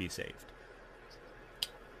that he could be saved.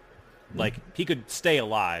 Like, he could stay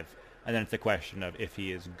alive, and then it's the question of if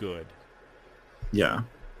he is good. Yeah.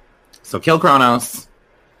 So kill Kronos,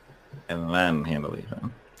 and then handle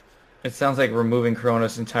Ethan. It sounds like removing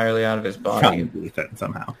Kronos entirely out of his body. Ethan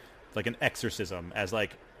somehow. Like an exorcism, as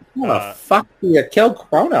like How the fuck do you kill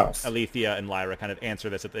Kronos? Alethea and Lyra kind of answer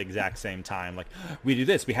this at the exact same time. Like, we do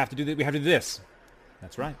this, we have to do this, we have to do this.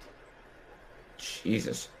 That's right.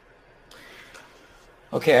 Jesus.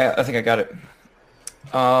 Okay, I think I got it.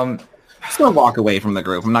 I'm just gonna walk away from the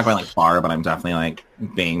group. I'm not going like far, but I'm definitely like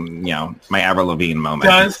being, my Avril Lavigne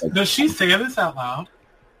moment. Does she say this out loud?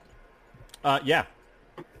 Yeah.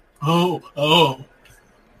 Oh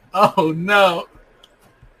no.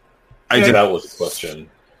 That was a question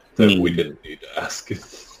that we didn't need to ask.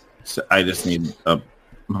 So I just need a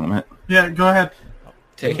moment. Yeah, go ahead.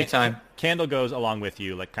 Take your time. Candle goes along with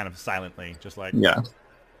you, like kind of silently, just like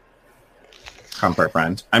Comfort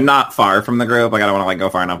friend. I'm not far from the group. Like I don't want to like go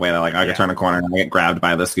far enough away that like I could turn a corner and I get grabbed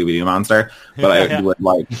by the Scooby-Doo monster. But I would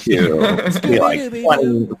like to be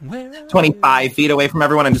like 25 feet away from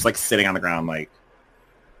everyone and just like sitting on the ground like.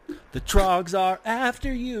 The Trogs are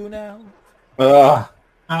after you now.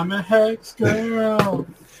 I'm a hex girl.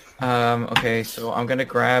 Okay, so I'm gonna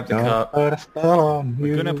grab the cup.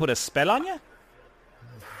 We're gonna put a spell on you?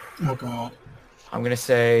 Oh god. I'm gonna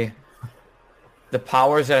say the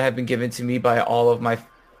powers that have been given to me by all of my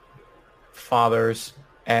fathers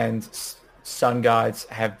and sun gods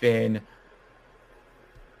have been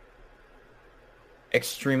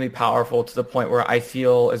extremely powerful to the point where I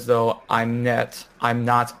feel as though I'm not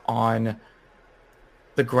on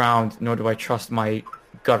the ground, nor do I trust my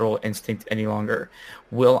guttural instinct any longer.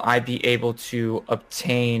 Will I be able to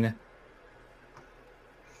obtain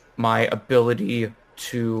my ability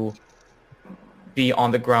to be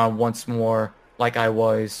on the ground once more like I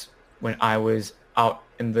was when I was out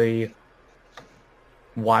in the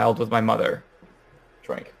wild with my mother?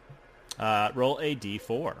 Drink. Roll a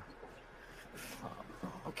d4.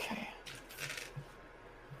 Okay.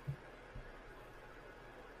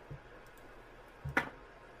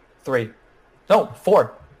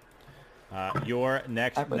 Four. Your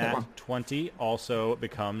next nat 20 also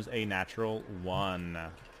becomes a natural 1.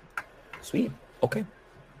 Sweet. Okay.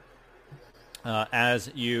 As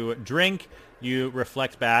you drink, you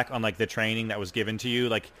reflect back on like the training that was given to you.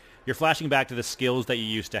 Like you're flashing back to the skills that you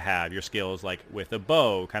used to have. Your skills like with a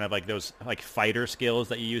bow, kind of like those like fighter skills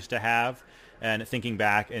that you used to have. And thinking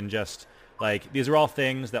back and just like these are all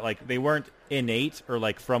things that like they weren't innate or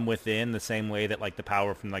like from within the same way that like the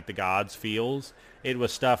power from like the gods feels. It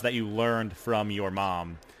was stuff that you learned from your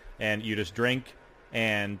mom. and you just drink,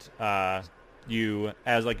 and you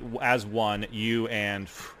as one, you and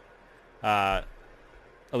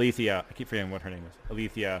Alethea, I keep forgetting what her name is.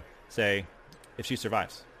 Alethea say, if she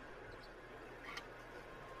survives.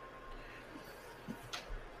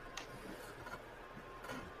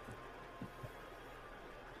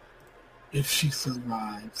 If she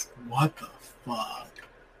survives, what the fuck?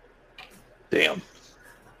 Damn.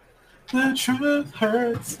 The truth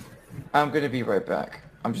hurts. I'm gonna be right back.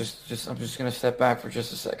 I'm just gonna step back for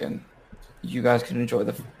just a second. You guys can enjoy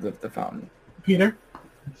the fountain. Peter?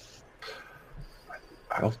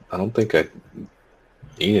 I don't think I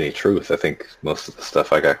need any truth. I think most of the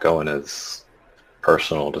stuff I got going is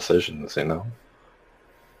personal decisions, you know?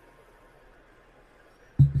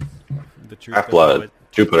 The truth Half blood.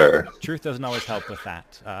 Jupiter. Truth doesn't always help with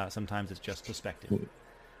that. Sometimes it's just perspective.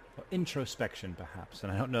 Or introspection, perhaps.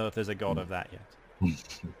 And I don't know if there's a god of that yet.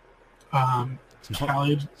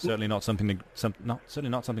 Certainly not something certainly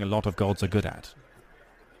not something a lot of gods are good at.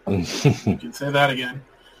 You can say that again.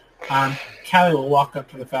 Callie will walk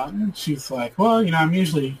up to the fountain. She's like, well, I'm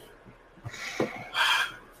usually...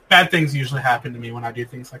 Bad things usually happen to me when I do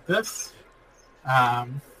things like this.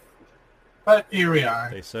 But here we are.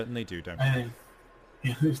 They certainly do, don't they?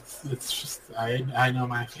 Yeah, it's just, I know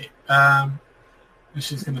my fate. And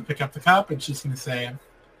she's going to pick up the cup and she's going to say,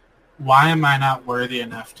 why am I not worthy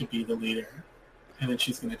enough to be the leader? And then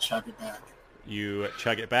she's going to chug it back. You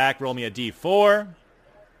chug it back. Roll me a d4.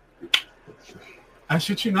 I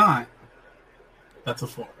shit you not. That's a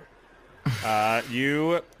 4.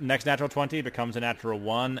 You, next natural 20 becomes a natural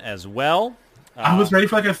 1 as well. I was ready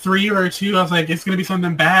for like a 3 or a 2. I was like, it's going to be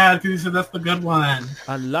something bad because you said that's the good one.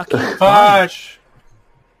 A lucky bunch.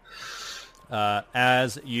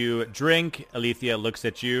 As you drink, Alethea looks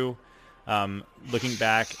at you, looking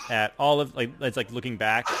back at all of, it's like looking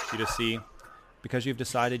back, you just see, because you've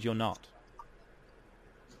decided you're not.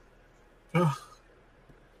 Ugh.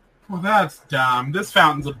 Well, that's dumb. This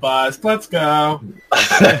fountain's a bust. Let's go.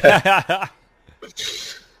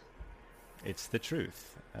 It's the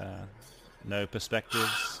truth. No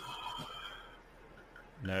perspectives.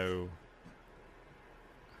 No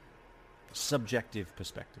subjective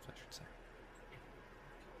perspectives, I should say.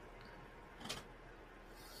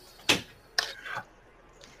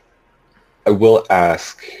 I will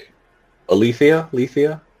ask Alethea?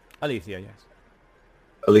 Alethea, yes.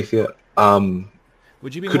 Alethea,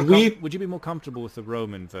 would you be would you be more comfortable with the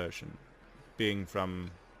Roman version, being from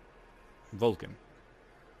Vulcan?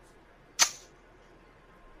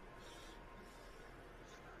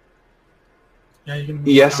 Yeah, you can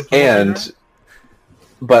yes,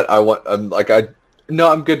 but I want.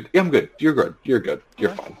 No, I'm good. I'm good. You're good. You're good.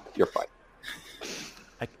 You're fine. You're fine.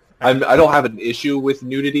 I don't have an issue with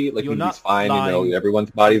nudity. Like, nudity's fine. Lying.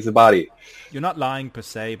 Everyone's body is a body. You're not lying per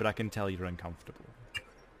se, but I can tell you're uncomfortable.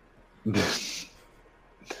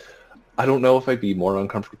 I don't know if I'd be more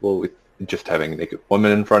uncomfortable with just having a naked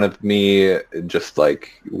woman in front of me, just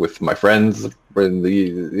like with my friends.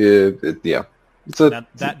 Yeah. So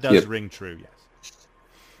that does ring true, yes.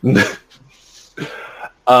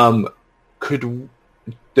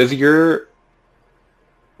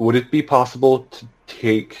 Would it be possible to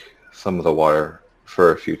take some of the water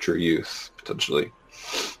for future use, potentially?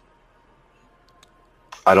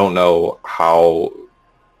 I don't know how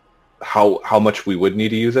much we would need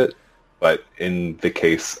to use it, but in the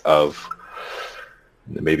case of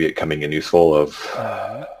maybe it coming in useful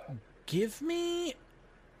give me...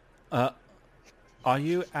 are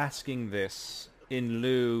you asking this in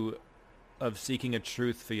lieu of seeking a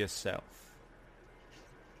truth for yourself?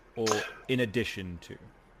 Or in addition to?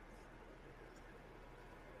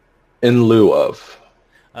 In lieu of.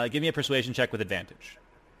 Give me a persuasion check with advantage.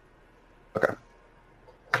 Okay.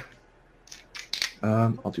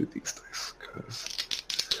 I'll do these dice, because...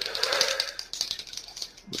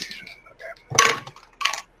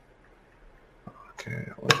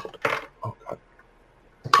 Okay. Oh, God.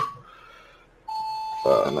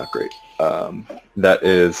 Not great. That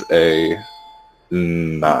is a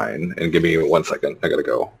 9. And give me 1 second. I gotta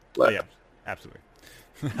go. Oh, yeah. Absolutely.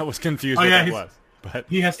 I was confused what that was. But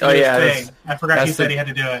he has to do his thing. I forgot he said he had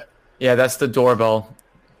to do it. Yeah, that's the doorbell.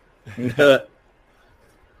 It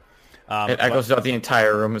echoes throughout the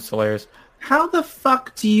entire room. It's hilarious. How the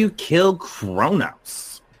fuck do you kill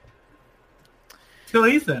Kronos? Kill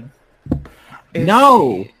Ethan.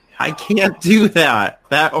 No, I can't do that.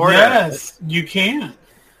 That order. Yes, you can.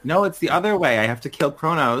 No, it's the other way. I have to kill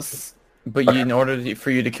Kronos. But in order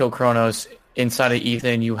for you to kill Kronos, inside of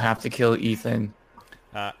Ethan, you have to kill Ethan.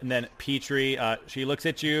 And then Petrie, she looks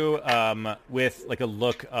at you with like a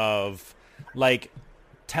look of like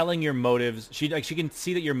telling your motives. She can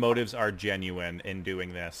see that your motives are genuine in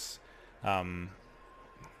doing this.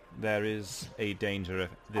 There is a danger if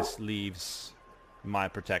this leaves my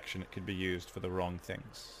protection. It could be used for the wrong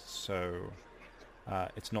things. So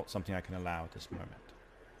it's not something I can allow at this moment,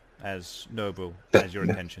 as noble as your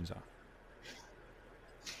intentions are.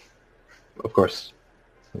 Of course.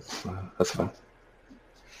 That's fine.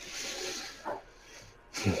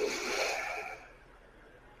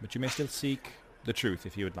 But you may still seek the truth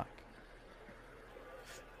if you would like.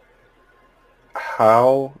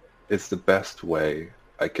 How is the best way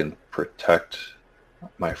I can protect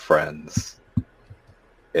my friends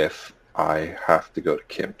if I have to go to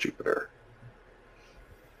Camp Jupiter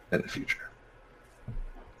in the future?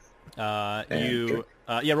 Roll a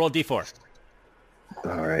d4.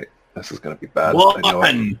 All right. This is going to be bad.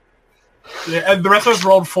 One. Yeah, and the rest of us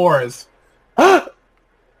rolled 4s.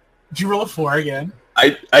 Did you roll a 4 again?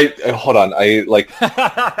 I hold on. I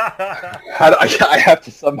have to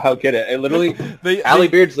somehow get it. I literally, Allie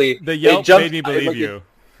Beardsley. The Yelp made me believe you.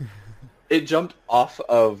 It jumped off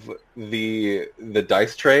of the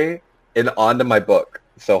dice tray and onto my book.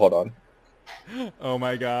 So hold on. Oh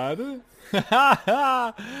my god.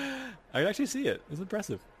 I can actually see it. It's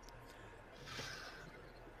impressive.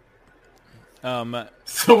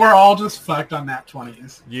 So we're all just fucked on nat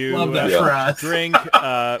 20s. You love that for us. Drink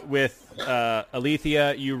with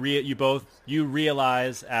Alethea. You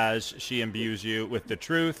realize as she imbues you with the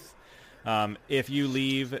truth. If you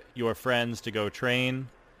leave your friends to go train,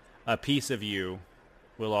 a piece of you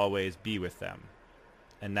will always be with them,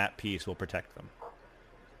 and that piece will protect them.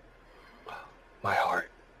 My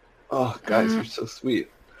heart. Oh, guys, you're so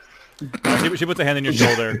sweet. She puts a hand on your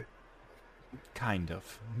shoulder. Kind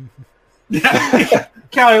of. Yeah.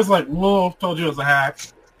 Callie was like, "Whoa, told you it was a hack."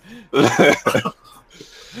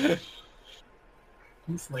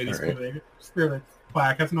 This lady's really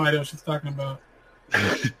black. I have no idea what she's talking about.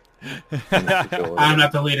 I'm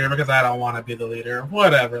not the leader because I don't want to be the leader.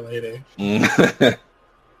 Whatever, lady.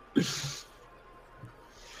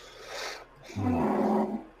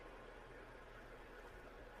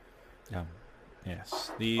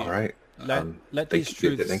 Yes. All right. Let these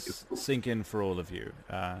truths sink in for all of you.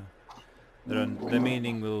 Their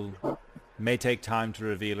meaning may take time to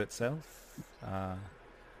reveal itself,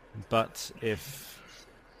 but if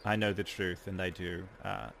I know the truth, and I do,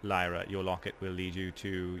 Lyra, your locket will lead you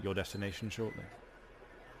to your destination shortly.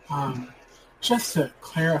 Just to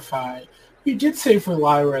clarify, you did say for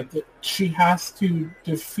Lyra that she has to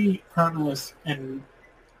defeat Kronos and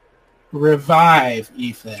revive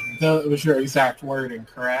Ethan. Though it was your exact wording,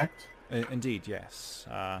 correct? Indeed, yes.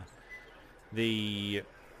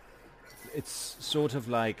 It's sort of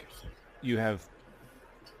like you have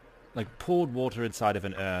poured water inside of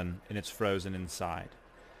an urn and it's frozen inside.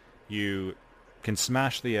 You can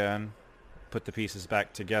smash the urn, put the pieces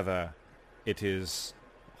back together. It is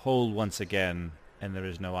whole once again, and there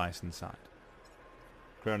is no ice inside.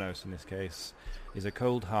 Kronos, in this case, is a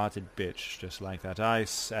cold-hearted bitch, just like that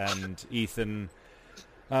ice, and Ethan,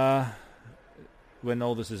 when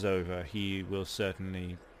all this is over, he will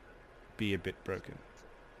certainly be a bit broken.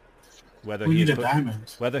 Whether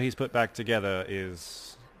he's put back together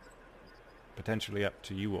is potentially up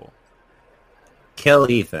to you all. Kill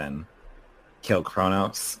Ethan. Kill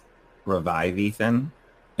Kronos. Revive Ethan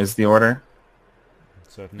is the order.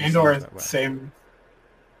 Certainly. And or same.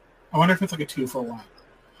 I wonder if it's like a 2-for-1.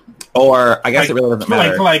 Or I guess it really doesn't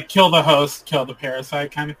matter. Like kill the host, kill the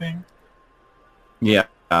parasite kind of thing. Yeah.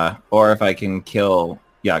 Or if I can kill,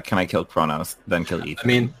 can I kill Kronos, then kill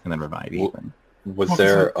Ethan, and then revive Ethan? Was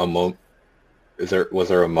there a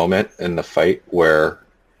moment in the fight where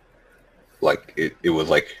it was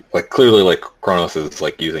clearly Kronos is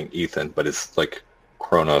using Ethan, but it's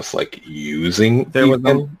Kronos using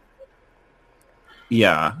Ethan?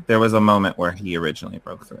 There was a moment where he originally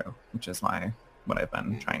broke through, which is what I've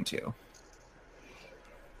been trying to.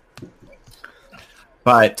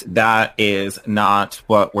 But that is not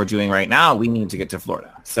what we're doing right now. We need to get to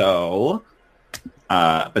Florida. So,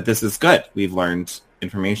 but this is good. We've learned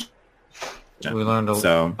information. We learned a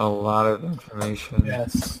lot of information.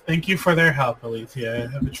 Yes. Thank you for their help,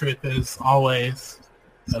 Alethea. The truth is always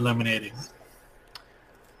illuminating.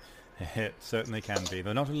 It certainly can be.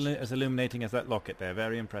 Though not as illuminating as that locket there.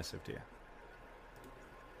 Very impressive, dear.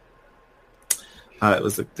 It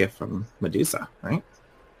was a gift from Medusa, right?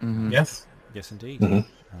 Mm-hmm. Yes. Yes, indeed. Mm-hmm.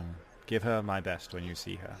 Give her my best when you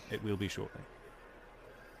see her. It will be shortly.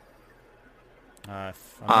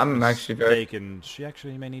 I'm actually very... She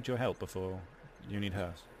actually may need your help before you need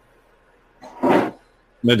hers.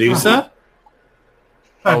 Medusa?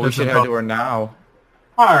 Oh, we should head to her now.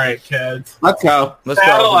 All right, kids. Let's go. Let's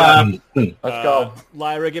Battle go. up. Let's go.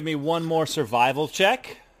 Lyra, give me one more survival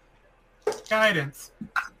check. Guidance.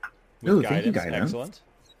 With Ooh, thank you, guidance. Excellent.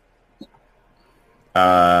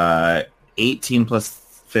 18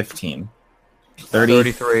 plus 15.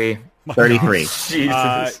 33. 33.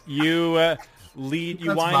 Jesus. You wind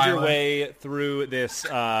your violent. way through this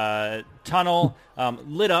tunnel,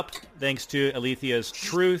 lit up thanks to Alethea's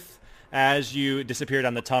truth. As you disappear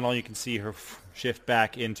down the tunnel, you can see her shift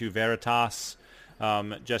back into Veritas,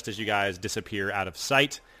 just as you guys disappear out of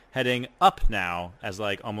sight. Heading up now, as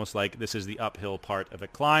almost like this is the uphill part of a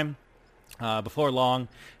climb. Before long,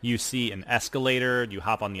 you see an escalator. You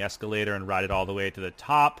hop on the escalator and ride it all the way to the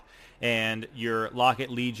top. And your locket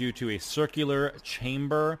leads you to a circular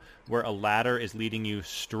chamber where a ladder is leading you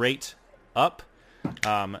straight up.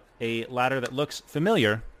 A ladder that looks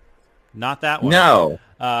familiar. Not that one. No.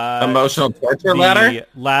 Emotional torture ladder? The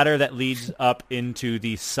ladder that leads up into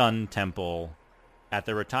the Sun Temple at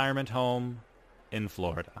the retirement home in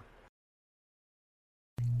Florida.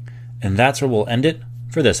 And that's where we'll end it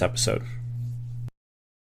for this episode.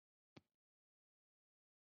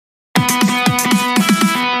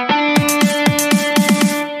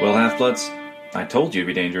 Well, Half-Bloods, I told you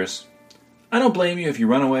it'd be dangerous. I don't blame you if you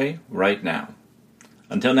run away right now.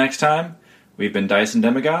 Until next time, we've been Dice and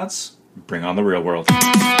Demigods. Bring on the real world.